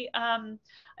actually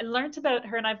I learned about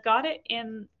her, and I've got it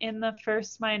in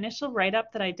my initial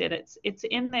write-up that I did. It's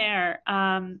in there.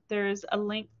 There's a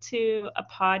link to a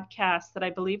podcast that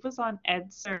I believe was on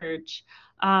EdSurge,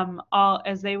 all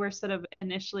as they were sort of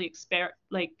initially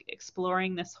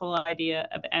exploring this whole idea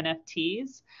of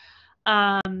NFTs.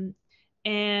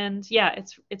 And yeah,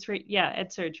 it's right, yeah,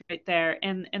 EdSurge right there,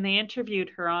 and they interviewed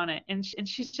her on it, and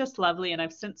she's just lovely, and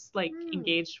I've since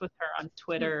engaged with her on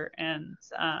Twitter, and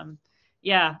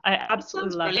yeah, I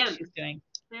absolutely love what she's doing.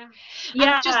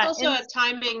 Yeah. Just also a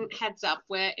timing heads up,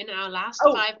 we're in our last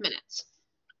 5 minutes.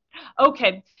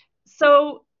 Okay,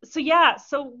 so yeah,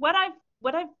 so what I've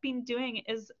been doing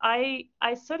is I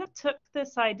sort of took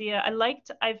this idea.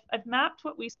 I've mapped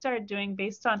what we started doing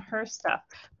based on her stuff,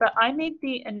 but I made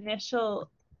the initial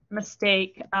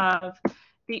mistake of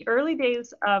the early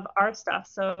days of our stuff.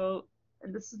 So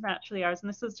this is naturally ours, and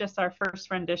this is just our first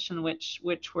rendition, which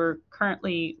we're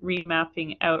currently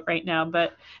remapping out right now.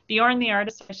 But Bjorn, the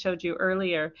artist I showed you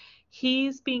earlier,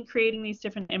 he's been creating these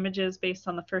different images based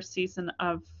on the first season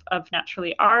of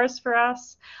Naturally Ours for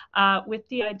us, with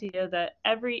the idea that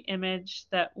every image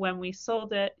that when we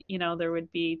sold it, there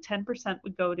would be 10%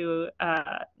 would go to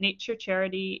nature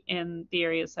charity in the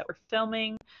areas that we're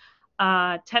filming,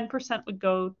 10% would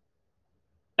go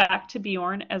back to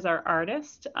Bjorn as our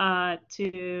artist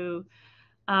to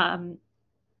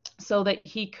so that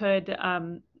he could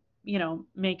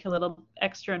make a little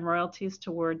extra in royalties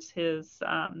towards his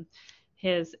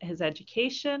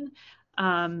education.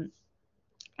 And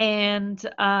then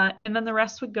the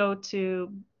rest would go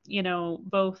to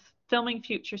both filming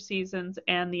future seasons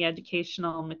and the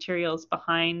educational materials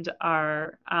behind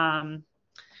our and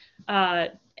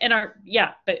our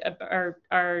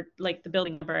like the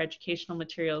building of our educational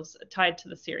materials tied to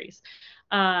the series.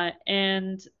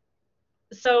 And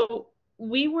so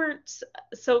we weren't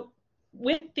so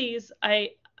with these,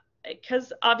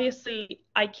 because obviously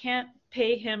I can't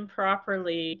pay him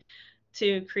properly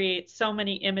to create so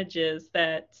many images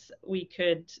that we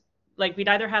could, like, we'd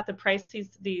either have to price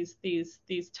these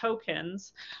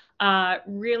tokens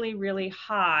really, really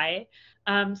high.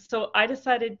 So I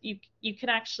decided you can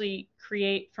actually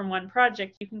create from one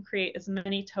project, you can create as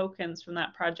many tokens from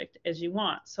that project as you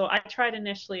want. So I tried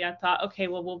initially, I thought, okay,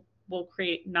 well, we'll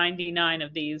create 99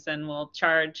 of these and we'll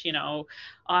charge,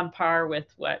 on par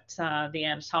with what the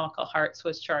Anatomical Hearts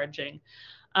was charging.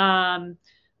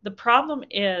 The problem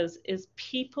is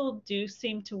people do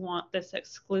seem to want this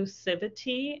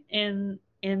exclusivity in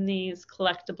these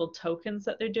collectible tokens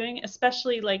that they're doing,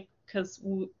 especially like because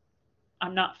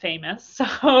I'm not famous,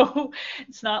 so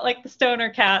it's not like the stoner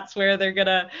cats where they're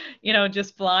gonna,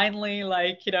 just blindly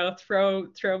like,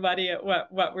 throw money at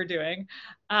what we're doing.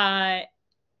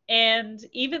 And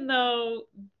even though,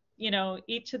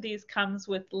 each of these comes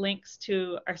with links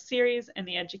to our series and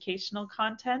the educational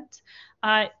content,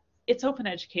 it's open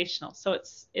educational. So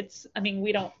I mean,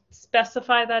 we don't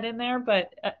specify that in there,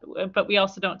 but we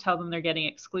also don't tell them they're getting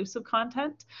exclusive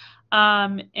content.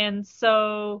 And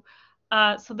so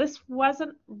this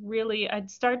wasn't really, I'd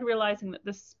started realizing that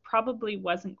this probably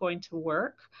wasn't going to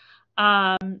work.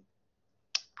 And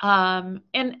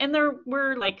there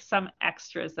were like some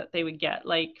extras that they would get,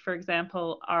 like for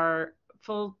example, our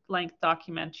full-length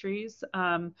documentaries.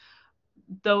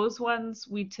 Those ones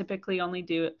we typically only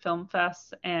do at film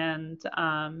fests, and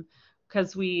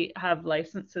because we have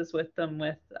licenses with them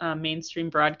with mainstream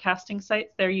broadcasting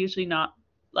sites, they're usually not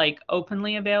like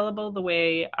openly available the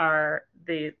way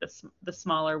the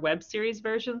smaller web series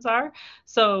versions are.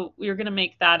 So we're going to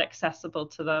make that accessible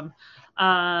to them.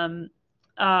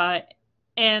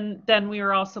 And then we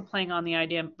were also playing on the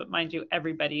idea, but mind you,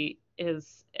 everybody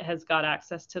has got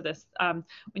access to this.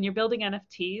 When you're building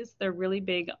NFTs, they're really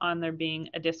big on there being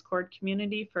a Discord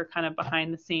community for kind of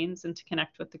behind the scenes and to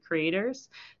connect with the creators.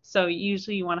 So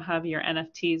usually you want to have your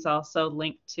NFTs also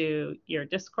linked to your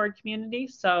Discord community.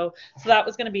 So that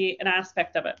was going to be an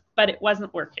aspect of it, but it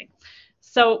wasn't working.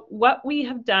 So what we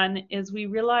have done is we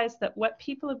realized that what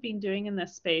people have been doing in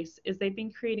this space is they've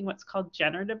been creating what's called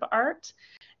generative art.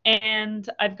 And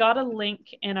I've got a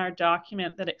link in our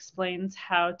document that explains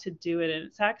how to do it. And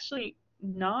it's actually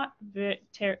not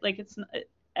like it's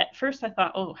at first I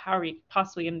thought, oh, how are we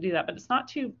possibly going to do that? But it's not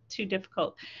too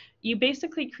difficult. You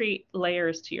basically create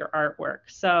layers to your artwork.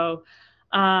 So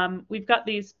we've got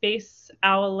these base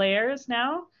owl layers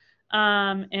now,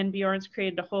 and Bjorn's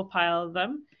created a whole pile of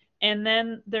them. And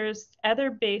then there's other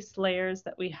base layers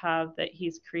that we have that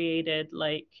he's created,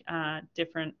 like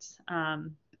different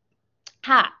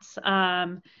hats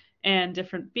and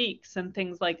different beaks and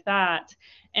things like that.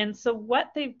 And so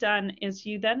what they've done is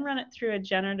you then run it through a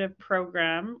generative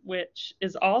program, which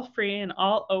is all free and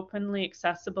all openly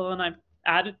accessible. And I've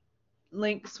added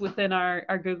links within our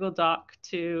Google Doc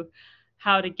to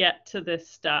how to get to this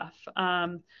stuff.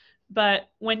 But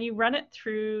when you run it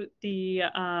through the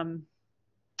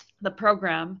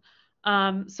program,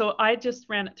 so I just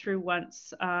ran it through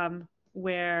once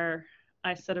where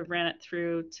I sort of ran it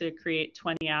through to create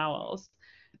 20 owls,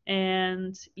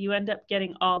 and you end up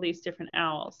getting all these different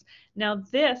owls. Now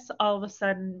this all of a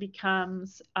sudden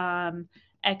becomes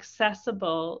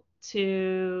accessible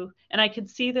to, and I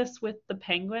could see this with the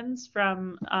penguins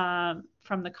from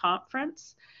the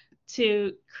conference,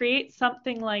 to create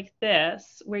something like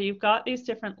this where you've got these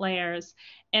different layers,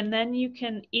 and then you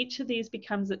can, each of these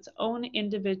becomes its own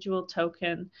individual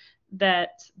token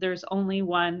that there's only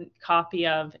one copy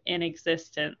of in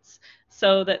existence,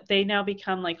 so that they now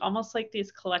become like almost like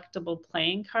these collectible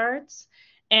playing cards.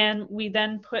 And we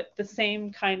then put the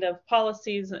same kind of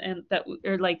policies and that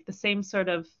are like the same sort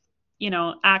of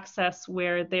access,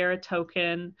 where they're a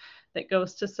token that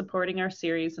goes to supporting our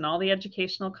series and all the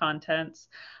educational contents.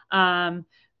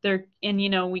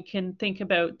 We can think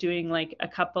about doing like a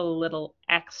couple little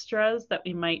extras that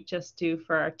we might just do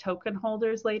for our token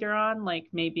holders later on, like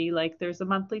maybe like there's a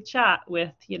monthly chat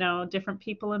with different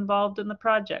people involved in the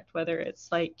project, whether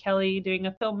it's like Kelly doing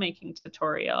a filmmaking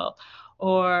tutorial,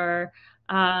 or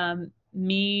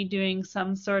me doing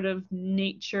some sort of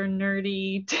nature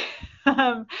nerdy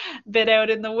bit out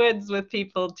in the woods with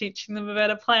people, teaching them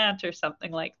about a plant or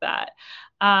something like that.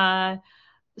 Uh,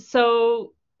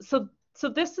 so so so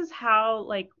this is how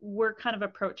like we're kind of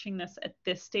approaching this at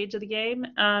this stage of the game,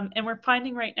 and we're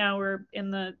finding right now we're in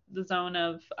the zone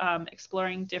of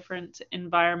exploring different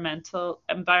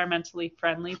environmentally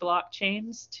friendly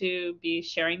blockchains to be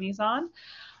sharing these on,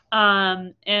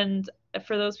 and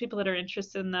for those people that are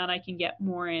interested in that, I can get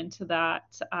more into that.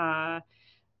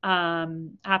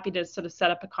 Happy to sort of set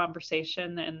up a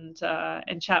conversation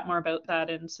and chat more about that,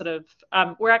 and sort of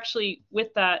we're actually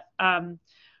with that.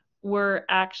 We're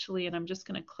actually, and I'm just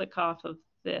going to click off of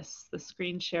the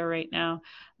screen share right now,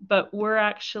 but we're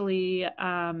actually,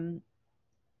 do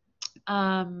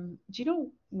you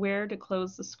know where to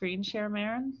close the screen share,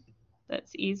 Maren?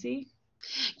 That's easy.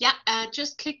 Yeah,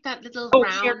 just click that little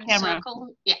Share round camera.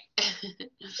 circle. Yeah,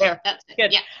 There. that's it.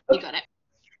 Good. Yeah, you got it.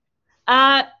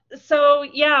 So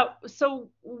yeah, so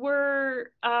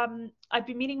we're I've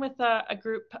been meeting with a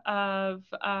group of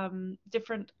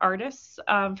different artists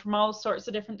from all sorts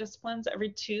of different disciplines every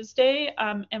Tuesday,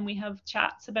 and we have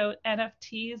chats about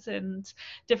NFTs and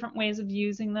different ways of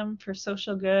using them for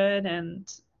social good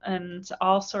and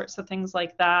all sorts of things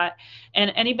like that.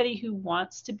 And anybody who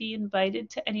wants to be invited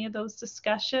to any of those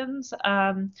discussions,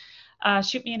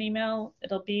 shoot me an email.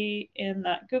 It'll be in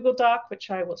that Google Doc,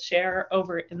 which I will share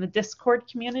over in the Discord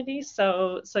community.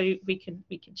 So we can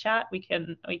chat, we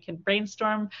can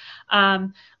brainstorm.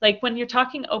 Like when you're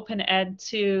talking open ed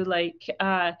too, like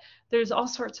there's all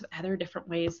sorts of other different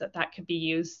ways that could be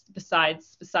used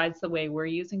besides the way we're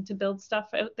using to build stuff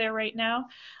out there right now.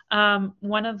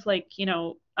 One of like,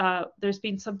 there's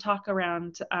been some talk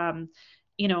around,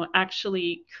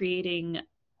 actually creating,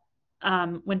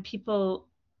 when people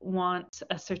want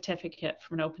a certificate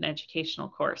from an open educational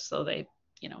course, so they,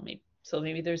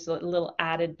 maybe there's a little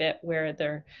added bit where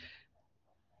they're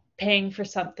paying for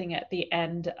something at the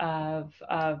end of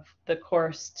the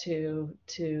course to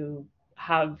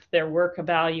have their work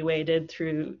evaluated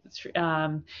through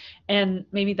and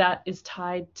maybe that is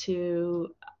tied to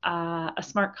a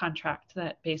smart contract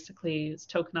that basically is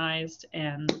tokenized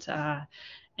and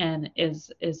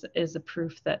is a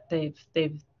proof that they've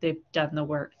done the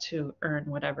work to earn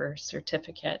whatever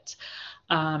certificate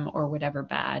or whatever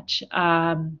badge.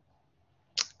 So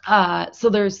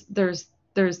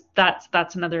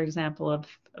that's another example of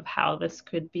how this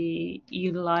could be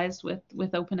utilized with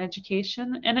open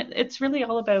education, and it's really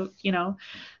all about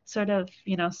sort of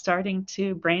starting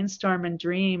to brainstorm and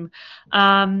dream.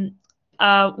 One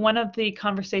of the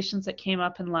conversations that came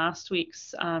up in last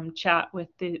week's chat with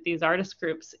these artist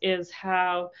groups is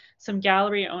how some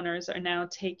gallery owners are now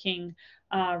taking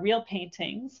real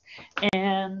paintings,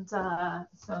 and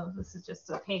so this is just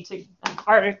a painting,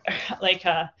 art, like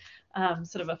a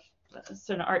sort of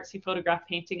artsy photograph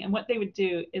painting. And what they would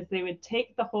do is they would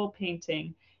take the whole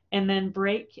painting and then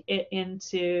break it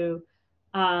into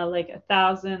like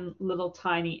 1,000 little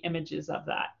tiny images of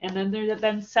that, and then they're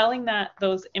then selling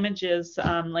those images,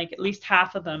 like at least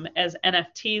half of them, as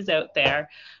NFTs out there.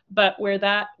 But where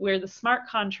the smart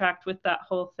contract with that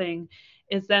whole thing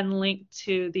is then linked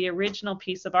to the original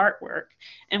piece of artwork,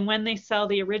 and when they sell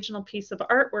the original piece of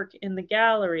artwork in the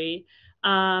gallery,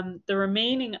 the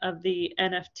remaining of the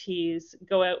NFTs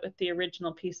go out with the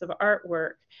original piece of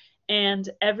artwork, and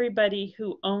everybody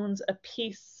who owns a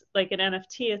piece, like an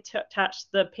NFT attached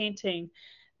to the painting,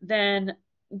 then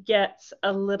gets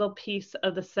a little piece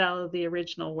of the sale of the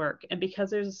original work. And because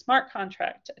there's a smart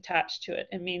contract attached to it,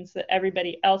 it means that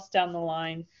everybody else down the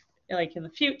line, like in the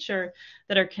future,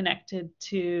 that are connected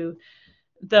to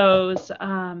those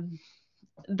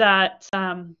that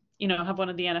have one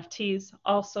of the NFTs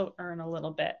also earn a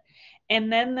little bit.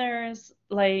 And then there's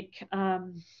like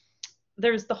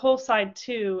there's the whole side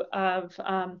too of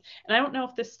and I don't know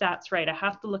if this stat's right, I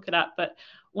have to look it up, but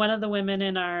one of the women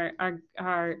in our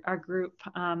group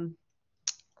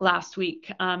last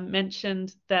week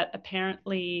mentioned that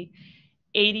apparently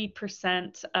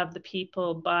 80% of the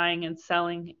people buying and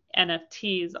selling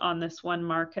NFTs on this one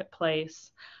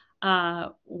marketplace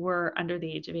were under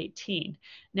the age of 18.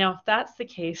 Now, if that's the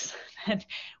case, then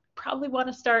probably want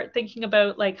to start thinking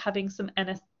about like having some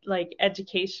like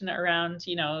education around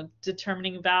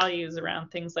determining values around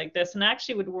things like this, and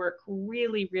actually would work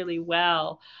really, really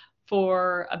well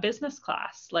for a business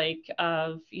class, like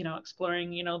of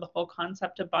exploring the whole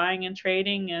concept of buying and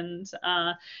trading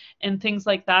and things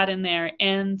like that in there.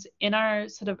 And in our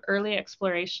sort of early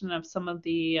exploration of some of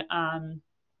the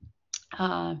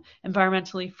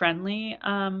environmentally friendly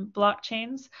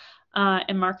blockchains,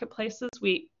 in marketplaces.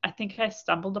 I think I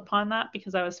stumbled upon that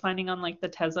because I was finding on like the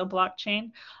Tezo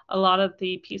blockchain, a lot of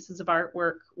the pieces of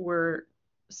artwork were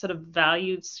sort of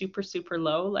valued super, super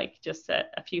low, like just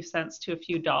at a few cents to a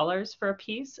few dollars for a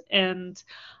piece. And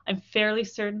I'm fairly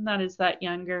certain that is that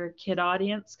younger kid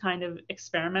audience kind of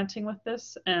experimenting with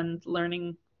this and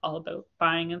learning all about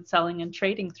buying and selling and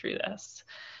trading through this.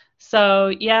 So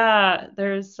yeah,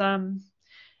 there's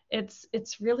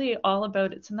it's really all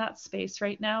about, it's in that space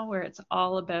right now where it's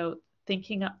all about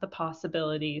thinking up the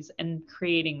possibilities and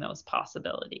creating those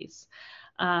possibilities,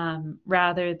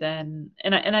 rather than,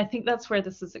 and I think that's where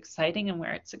this is exciting, and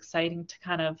where it's exciting to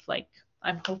kind of like,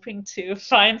 I'm hoping to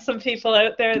find some people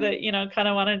out there that, you know, kind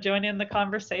of want to join in the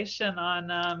conversation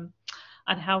on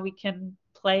how we can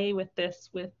play with this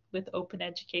with open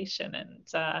education,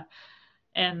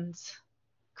 and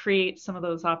create some of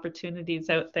those opportunities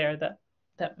out there that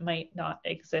might not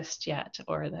exist yet,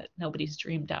 or that nobody's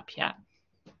dreamed up yet.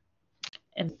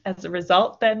 And as a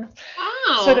result, then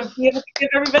sort Wow. of be able to give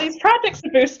everybody's projects a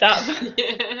boost up.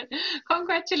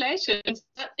 Congratulations.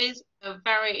 That is a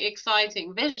very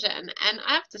exciting vision. And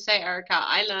I have to say, Erica,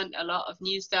 I learned a lot of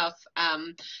new stuff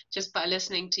just by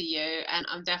listening to you, and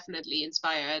I'm definitely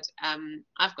inspired.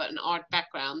 I've got an art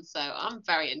background, so I'm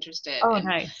very interested Oh,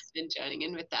 nice. in joining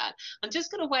in with that. I'm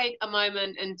just going to wait a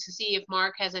moment and to see if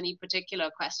Mark has any particular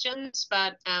questions,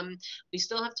 but we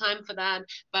still have time for that.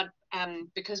 But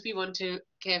because we want to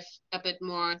give a bit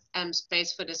more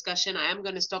space for discussion, I am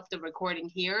going to stop the recording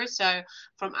here. So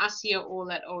from us here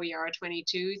all at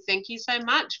OER22, thank you so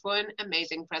much for an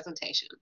amazing presentation.